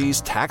strategies,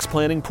 tax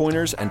planning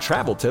pointers, and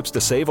travel tips to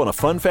save on a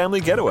fun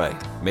family getaway.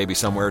 Maybe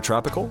somewhere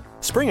tropical?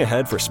 Spring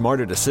ahead for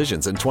smarter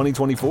decisions in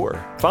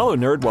 2024. Follow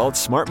NerdWallet's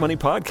Smart Money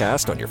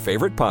Podcast on your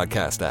favorite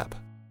podcast app.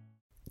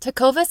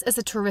 Tecovas is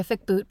a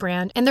terrific boot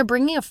brand, and they're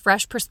bringing a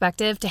fresh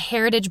perspective to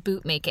heritage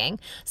boot making.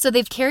 So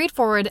they've carried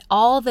forward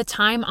all the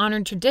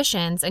time-honored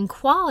traditions and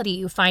quality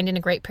you find in a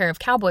great pair of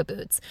cowboy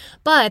boots,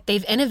 but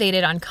they've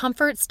innovated on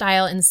comfort,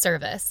 style, and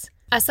service.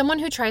 As someone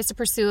who tries to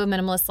pursue a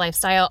minimalist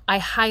lifestyle, I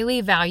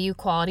highly value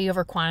quality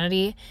over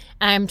quantity,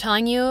 and I'm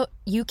telling you,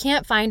 you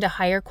can't find a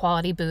higher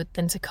quality boot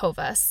than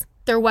Tecovas.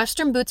 Their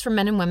Western boots for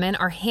men and women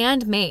are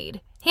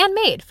handmade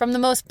from the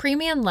most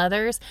premium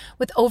leathers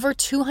with over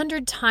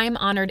 200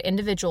 time-honored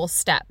individual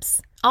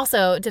steps.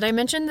 Also, did I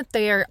mention that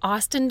they are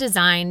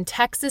Austin-designed,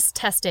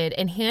 Texas-tested,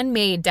 and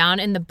handmade down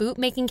in the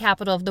boot-making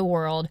capital of the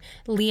world,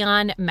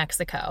 Leon,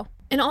 Mexico.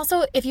 And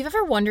also, if you've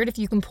ever wondered if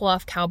you can pull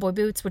off cowboy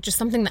boots, which is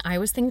something that I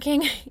was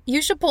thinking,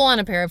 you should pull on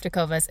a pair of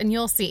Tecovas and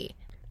you'll see.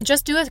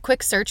 Just do a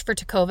quick search for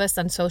Tecovas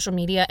on social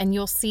media and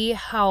you'll see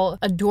how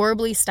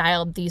adorably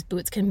styled these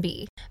boots can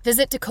be.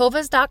 Visit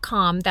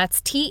tecovas.com, that's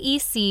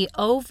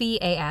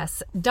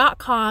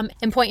TECOVAS.com,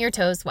 and point your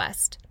toes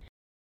west.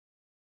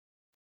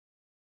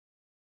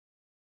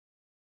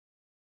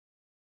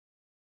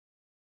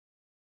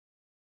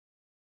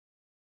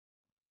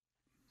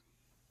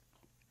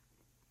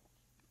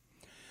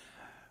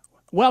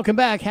 Welcome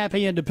back.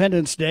 Happy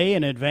Independence Day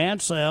in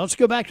advance. Let's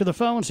go back to the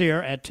phones here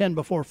at 10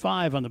 before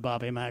 5 on the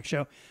Bobby Mack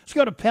Show. Let's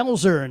go to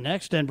Pelzer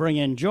next and bring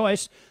in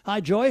Joyce. Hi,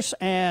 Joyce,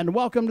 and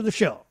welcome to the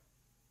show.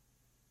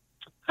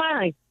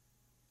 Hi.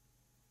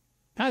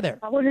 Hi there.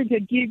 I wanted to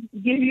give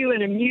you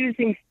an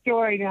amusing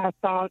story that I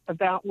thought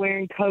about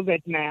wearing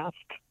COVID masks.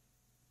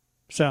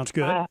 Sounds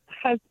good.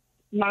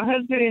 My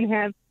husband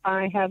and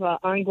I have an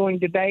ongoing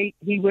debate.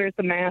 He wears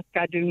a mask.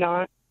 I do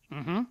not,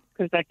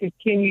 because I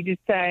continue to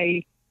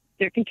say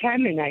they're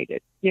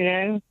contaminated, you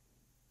know.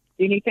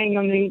 Anything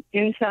on the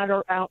inside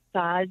or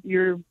outside,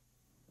 you're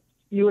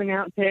spewing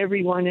out to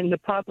everyone in the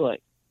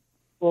public.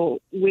 Well,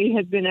 we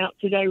had been out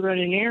today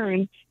running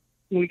errands,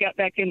 and we got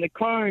back in the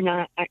car, and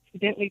I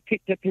accidentally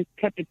picked up his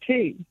cup of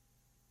tea.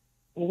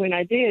 And when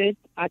I did,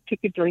 I took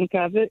a drink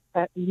of it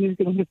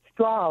using his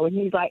straw, and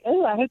he's like,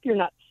 "Oh, I hope you're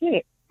not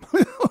sick."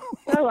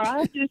 So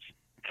I just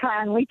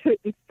kindly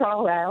took the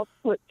straw out,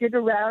 flipped it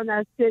around, and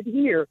I said,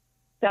 "Here,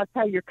 that's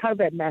how your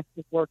COVID mask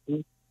is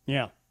working."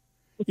 Yeah.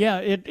 Yeah,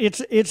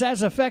 it's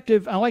as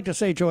effective. I like to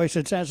say, Joyce,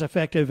 it's as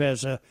effective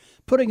as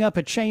putting up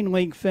a chain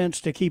link fence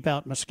to keep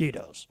out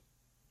mosquitoes.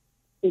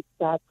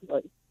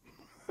 Exactly.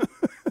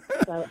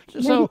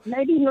 So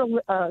maybe he'll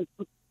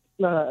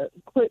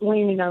quit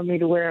leaning on me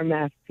to wear a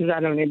mask because I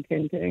don't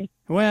intend to.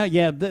 Well,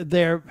 yeah,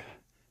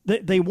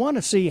 they want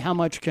to see how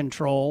much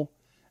control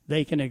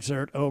they can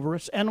exert over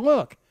us. And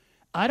look,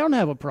 I don't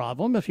have a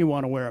problem if you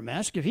want to wear a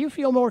mask. If you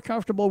feel more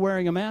comfortable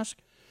wearing a mask,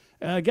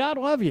 God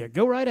love you.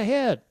 Go right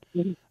ahead.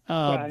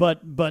 Right.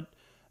 But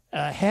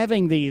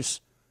having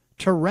these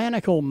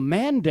tyrannical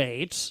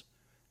mandates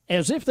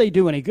as if they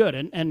do any good,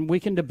 and we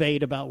can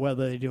debate about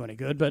whether they do any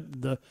good,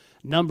 but the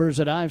numbers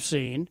that I've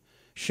seen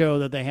show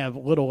that they have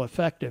little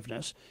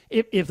effectiveness.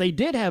 If they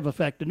did have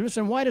effectiveness,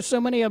 then why do so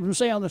many of them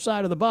say on the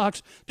side of the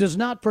box, does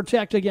not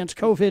protect against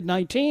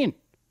COVID-19?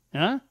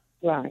 Huh?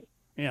 Right.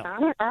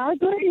 Yeah. I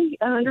agree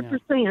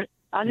 100%. Yeah.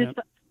 I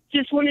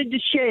just wanted to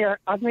share.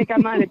 I think I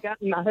might have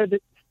gotten my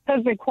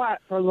husband quiet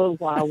for a little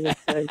while. We'll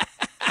see.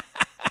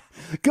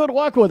 Good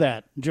luck with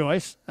that,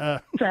 Joyce.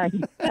 Thanks.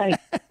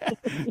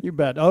 You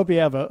bet. I hope you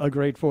have a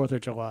great 4th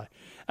of July.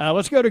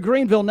 Let's go to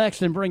Greenville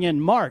next and bring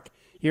in Mark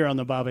here on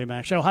the Bobby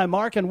Mack Show. Hi,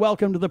 Mark, and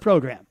welcome to the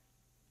program.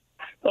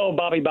 Oh,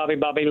 Bobby,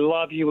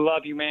 love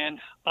you,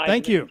 man.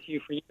 Thank you. I've been to you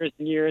for years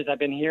and years. I've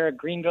been here at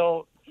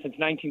Greenville since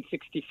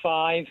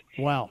 1965.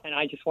 Wow. And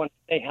I just want to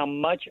say how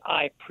much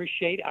I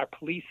appreciate our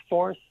police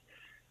force.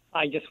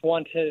 I just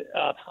want to,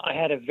 I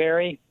had a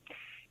very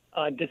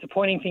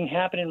disappointing thing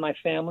happen in my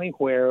family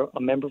where a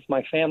member of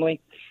my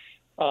family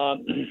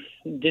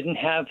didn't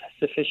have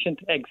sufficient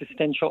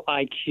existential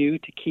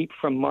IQ to keep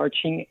from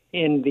marching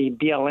in the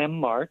BLM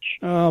march.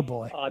 Oh,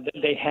 boy. That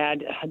they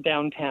had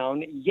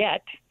downtown,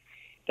 yet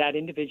that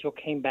individual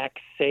came back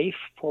safe,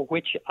 for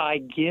which I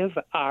give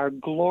our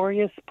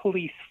glorious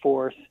police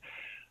force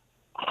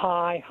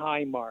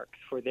high marks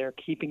for their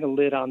keeping a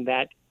lid on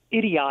that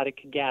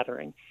idiotic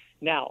gathering.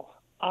 Now,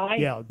 I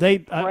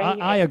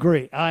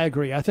agree. I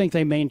think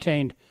they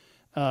maintained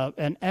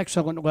an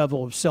excellent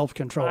level of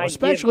self-control,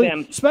 especially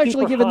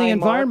given the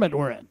environment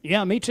we're in.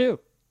 Yeah, me too.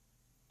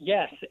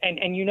 Yes,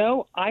 and you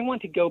know, I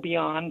want to go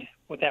beyond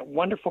with that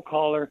wonderful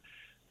caller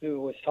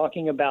who was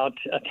talking about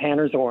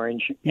Tanner's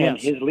Orange and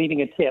his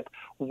leaving a tip.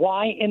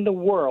 Why in the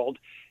world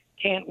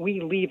can't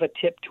we leave a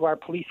tip to our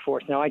police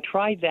force? Now, I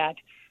tried that.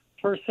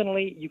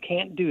 Personally, you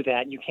can't do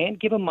that. You can't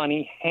give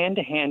money hand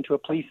to hand to a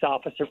police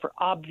officer for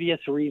obvious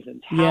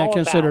reasons.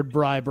 Considered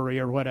bribery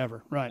or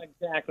whatever. Right.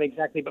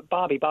 Exactly. But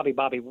Bobby,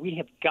 we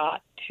have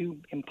got to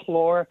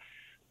implore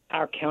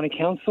our county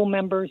council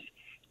members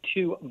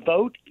to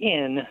vote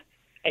in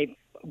a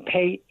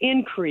pay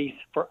increase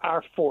for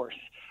our force.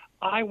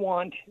 I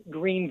want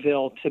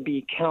Greenville to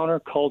be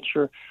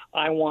counterculture.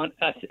 I want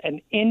us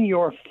an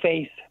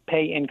in-your-face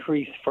pay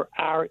increase for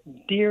our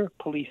dear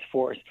police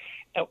force.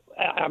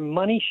 Our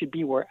money should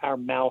be where our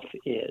mouth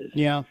is.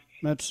 Yeah,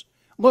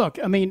 look.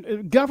 I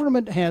mean,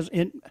 government has.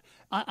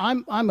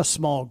 I'm a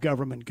small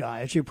government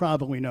guy, as you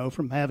probably know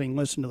from having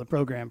listened to the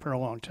program for a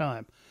long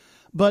time.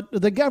 But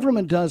the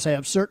government does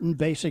have certain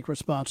basic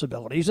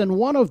responsibilities, and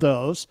one of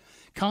those,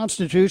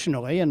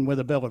 constitutionally and with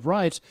a Bill of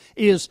Rights,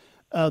 is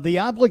the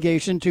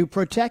obligation to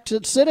protect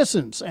its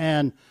citizens.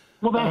 And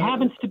well, that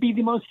happens to be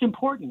the most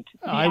important,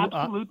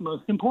 absolute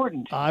most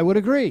important. I would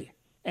agree.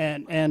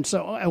 And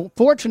so,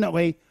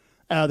 fortunately,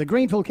 the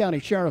Greenville County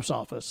Sheriff's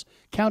Office,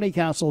 County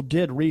Council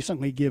did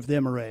recently give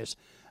them a raise.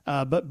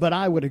 But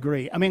I would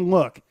agree. I mean,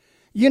 look,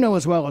 you know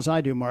as well as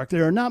I do, Mark,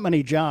 there are not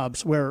many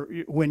jobs where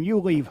when you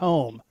leave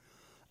home,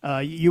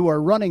 you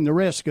are running the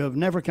risk of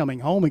never coming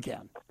home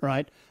again,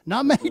 right?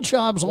 Not many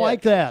jobs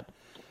like that.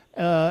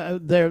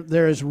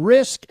 There is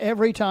risk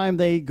every time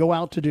they go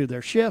out to do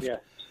their shift. Yes.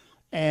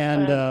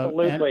 And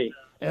absolutely.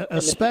 And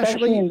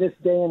especially in this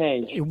day and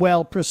age.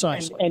 Well,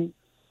 precisely.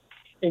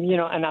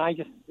 And I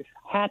just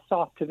hats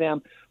off to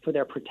them for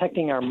their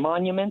protecting our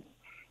monuments.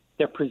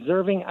 They're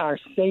preserving our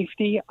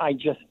safety. I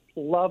just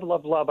love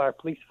our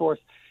police force.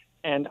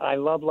 And I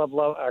love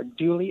our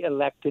duly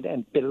elected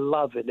and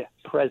beloved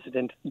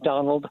President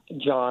Donald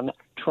John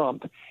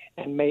Trump.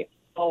 And may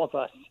all of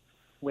us,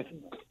 with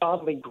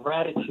godly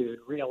gratitude,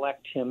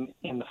 reelect him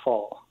in the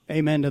fall.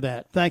 Amen to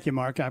that. Thank you,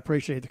 Mark. I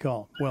appreciate the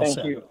call. Well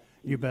said. Thank you.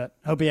 You bet.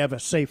 Hope you have a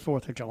safe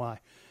 4th of July.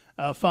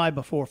 5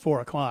 before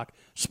 4 o'clock.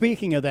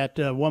 Speaking of that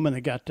woman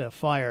that got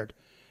fired,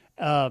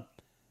 we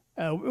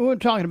were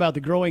talking about the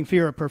growing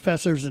fear of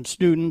professors and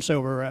students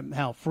over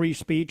how free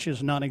speech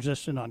is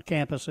non-existent on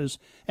campuses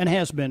and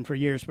has been for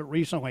years. But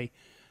recently,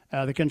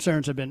 the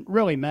concerns have been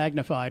really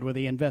magnified with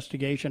the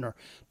investigation or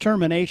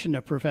termination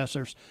of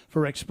professors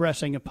for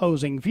expressing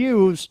opposing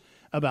views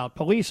about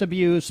police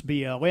abuse,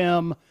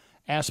 BLM,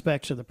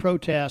 aspects of the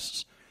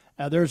protests.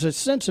 There's a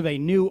sense of a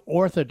new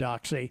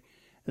orthodoxy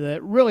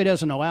that really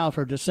doesn't allow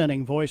for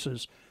dissenting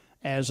voices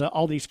as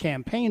all these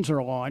campaigns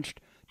are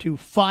launched to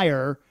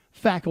fire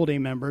faculty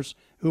members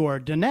who are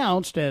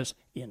denounced as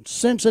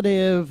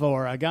insensitive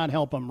or, God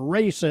help them,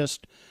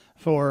 racist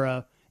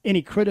for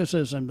any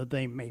criticism that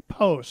they may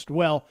post.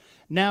 Well,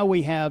 now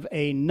we have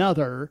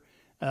another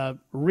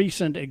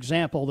recent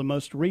example, the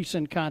most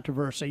recent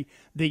controversy.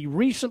 The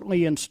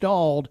recently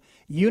installed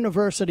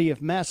University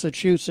of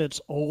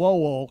Massachusetts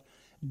Lowell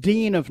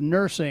Dean of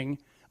Nursing,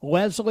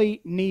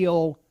 Leslie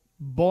Neal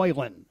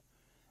Boylan.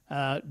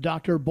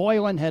 Dr.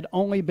 Boylan had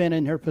only been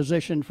in her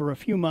position for a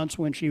few months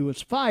when she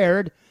was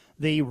fired.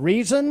 The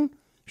reason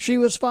she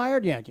was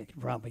fired? Yeah, you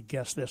can probably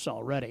guess this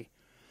already.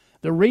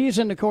 The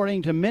reason,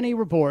 according to many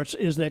reports,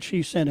 is that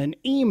she sent an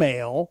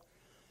email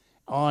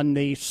on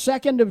the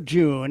 2nd of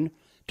June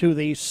to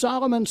the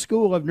Solomon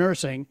School of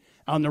Nursing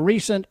on the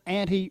recent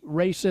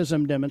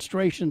anti-racism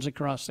demonstrations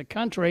across the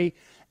country,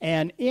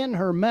 and in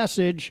her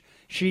message,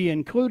 she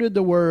included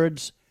the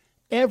words,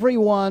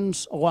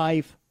 "Everyone's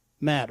life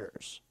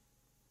matters."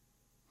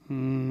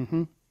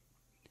 Mm-hmm.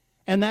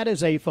 And that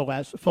is a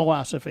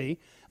philosophy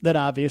that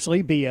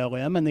obviously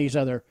BLM and these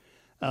other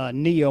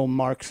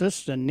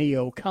neo-Marxists and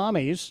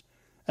neo-commies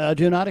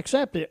do not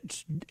accept.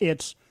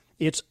 It's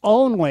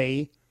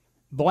only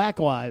black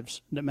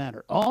lives that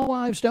matter. All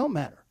lives don't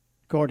matter,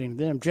 according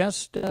to them,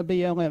 just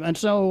BLM. And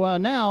so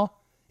now,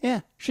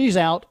 she's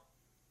out.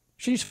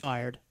 She's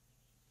fired.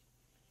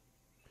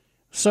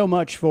 So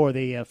much for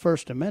the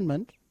First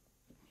Amendment.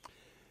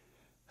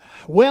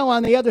 Well,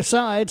 on the other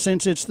side,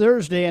 since it's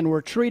Thursday and we're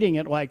treating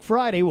it like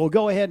Friday, we'll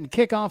go ahead and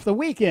kick off the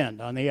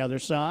weekend on the other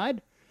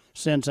side,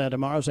 since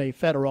tomorrow's a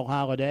federal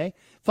holiday.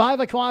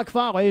 5 o'clock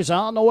Follies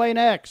on the way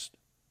next.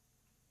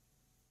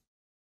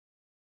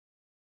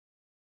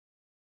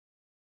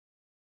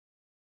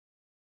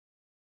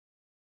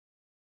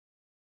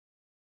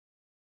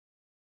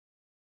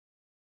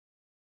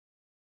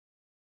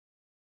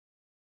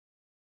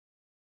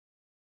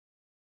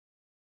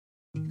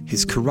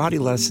 His karate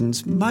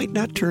lessons might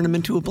not turn him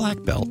into a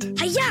black belt.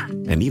 Hi-ya!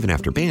 And even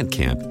after band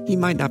camp, he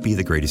might not be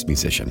the greatest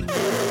musician.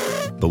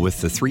 But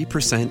with the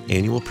 3%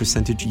 annual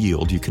percentage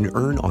yield you can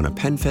earn on a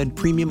PenFed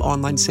premium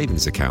online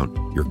savings account,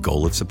 your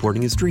goal of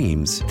supporting his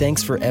dreams...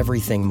 Thanks for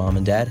everything, Mom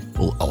and Dad.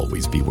 ...will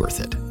always be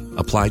worth it.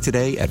 Apply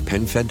today at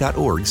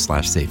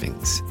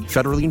PenFed.org/savings.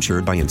 Federally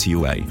insured by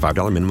NCUA.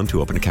 $5 minimum to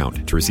open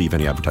account. To receive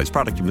any advertised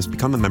product, you must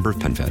become a member of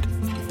PenFed.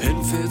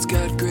 PenFed's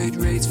got great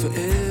rates for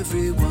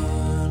everyone.